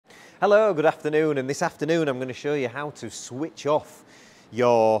Hello, good afternoon, and this afternoon I'm going to show you how to switch off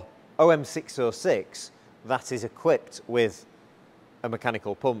your OM606 that is equipped with a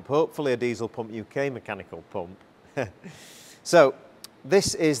mechanical pump, hopefully a Dieselpumpuk UK mechanical pump. So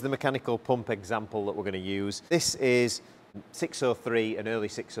this is the mechanical pump example that we're going to use. This is 603 and early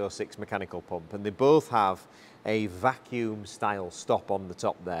 606 mechanical pump, and they both have a vacuum style stop on the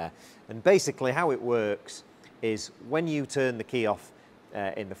top there. And basically how it works is when you turn the key off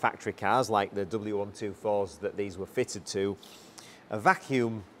in the factory cars, like the W124s that these were fitted to, a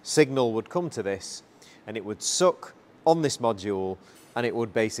vacuum signal would come to this and it would suck on this module and it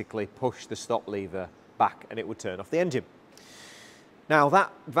would basically push the stop lever back and it would turn off the engine. Now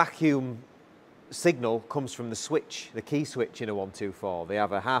that vacuum signal comes from the switch, the key switch in a 124. They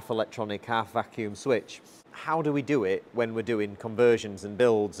have a half electronic, half vacuum switch. How do we do it when we're doing conversions and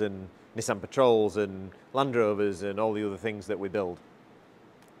builds and Nissan Patrols and Land Rovers and all the other things that we build?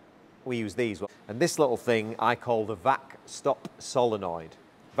 We use these. And this little thing I call the Vac Stop Solenoid.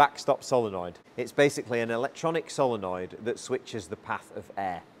 Vac Stop Solenoid. It's basically an electronic solenoid that switches the path of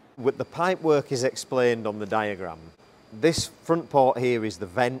air. With the pipe work is explained on the diagram. This front port here is the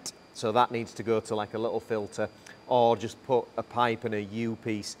vent, so that needs to go to like a little filter, or just put a pipe and a U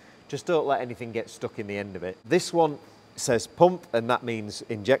piece. Just don't let anything get stuck in the end of it. This one says pump, and that means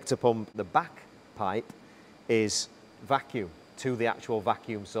injector pump. The back pipe is vacuum to the actual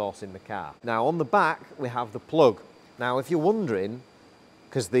vacuum source in the car. Now on the back we have the plug. Now if you're wondering,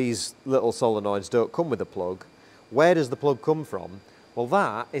 because these little solenoids don't come with a plug, where does the plug come from? Well,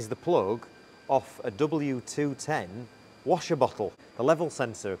 that is the plug off a W210 washer bottle, the level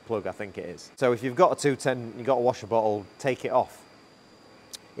sensor plug I think it is. So if you've got a 210, you've got a washer bottle, take it off.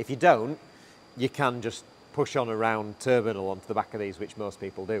 If you don't, you can just push on a round terminal onto the back of these, which most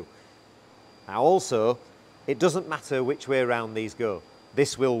people do. Now also, it doesn't matter which way around these go.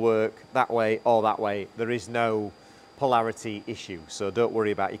 This will work that way or that way. There is no polarity issue, so don't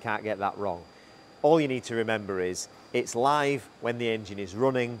worry about it, you can't get that wrong. All you need to remember is it's live when the engine is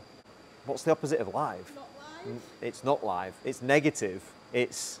running. What's the opposite of live? Not live? It's not live. It's negative.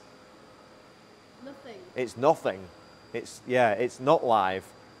 It's nothing. It's nothing. It's not live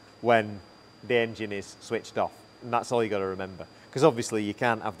when the engine is switched off. And that's all you got to remember. Because obviously you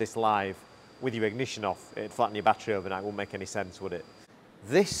can't have this live with your ignition off. It'd flatten your battery overnight. Wouldn't make any sense, would it?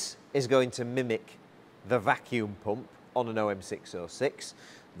 This is going to mimic the vacuum pump on an OM606.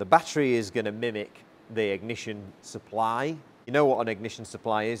 The battery is going to mimic the ignition supply. You know what an ignition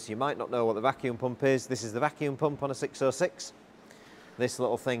supply is. You might not know what the vacuum pump is. This is the vacuum pump on a 606. This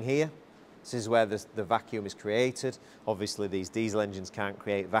little thing here, this is where the vacuum is created. Obviously these diesel engines can't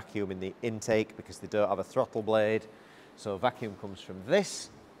create vacuum in the intake because they don't have a throttle blade. So vacuum comes from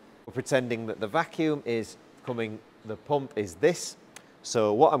this. We're pretending that the vacuum is coming, the pump is this.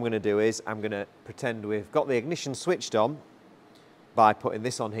 So what I'm going to do is I'm going to pretend we've got the ignition switched on by putting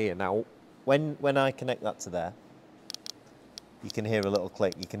this on here. Now when I connect that to there, you can hear a little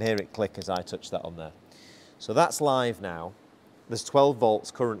click. You can hear it click as I touch that on there. So that's live now. There's 12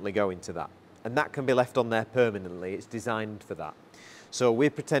 volts currently going to that, and that can be left on there permanently. It's designed for that. So we're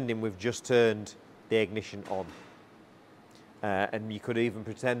pretending we've just turned the ignition on. And you could even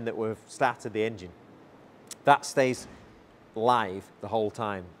pretend that we've started the engine. That stays live the whole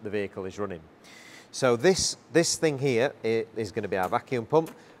time the vehicle is running. So this thing here is going to be our vacuum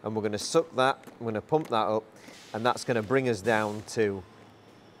pump, and we're going to suck that, we're going to pump that up, and that's going to bring us down to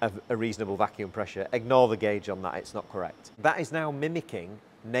a reasonable vacuum pressure. Ignore the gauge on that, it's not correct. That is now mimicking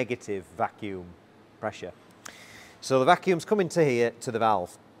negative vacuum pressure. So the vacuum's coming to here, to the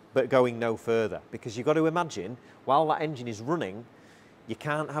valve, but going no further, because you've got to imagine, while that engine is running, you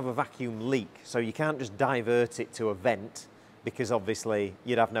can't have a vacuum leak, so you can't just divert it to a vent, because obviously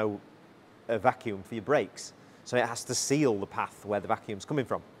you'd have no vacuum for your brakes. So it has to seal the path where the vacuum's coming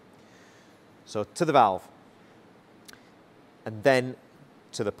from. So to the valve, and then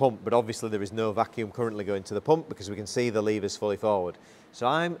to the pump, but obviously there is no vacuum currently going to the pump because we can see the levers fully forward. So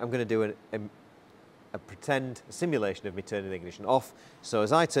I'm going to do a pretend simulation of me turning the ignition off. So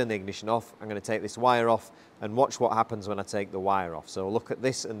as I turn the ignition off, I'm going to take this wire off and watch what happens when I take the wire off. So look at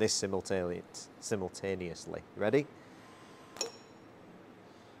this and this simultaneously. Ready?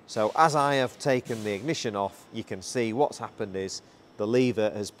 So as I have taken the ignition off, you can see what's happened is the lever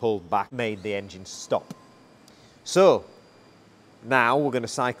has pulled back, made the engine stop. So now we're going to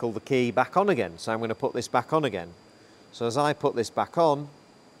cycle the key back on again. So I'm going to put this back on again. So as I put this back on,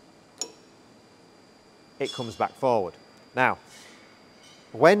 it comes back forward. Now,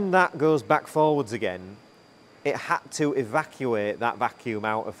 when that goes back forwards again, it had to evacuate that vacuum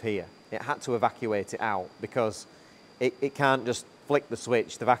out of here. It had to evacuate it out because it can't just flick the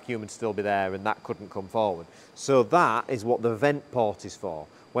switch, the vacuum would still be there and that couldn't come forward. So that is what the vent port is for.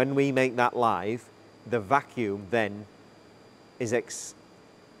 When we make that live, the vacuum then is it's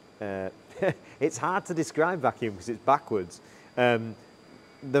hard to describe vacuum because it's backwards. The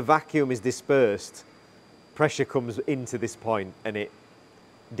vacuum is dispersed, pressure comes into this point and it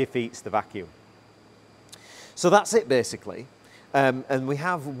defeats the vacuum. So that's it basically. And we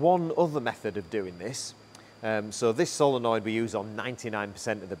have one other method of doing this. So this solenoid we use on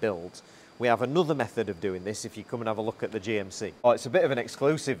 99% of the builds. We have another method of doing this if you come and have a look at the GMC. Oh, it's a bit of an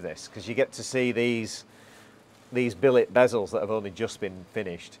exclusive this, because you get to see these billet bezels that have only just been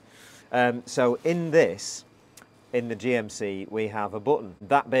finished. So in this, in the GMC, we have a button.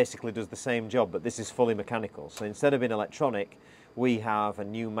 That basically does the same job, but this is fully mechanical. So instead of being electronic, we have a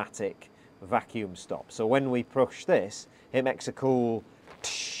pneumatic vacuum stop. So when we push this, it makes a cool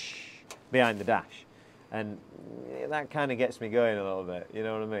tsh behind the dash. And that kind of gets me going a little bit, you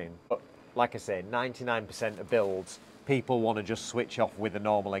know what I mean? But like I say, 99% of builds, people want to just switch off with a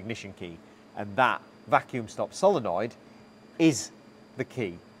normal ignition key. And that vacuum stop solenoid is the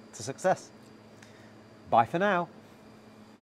key to success. Bye for now.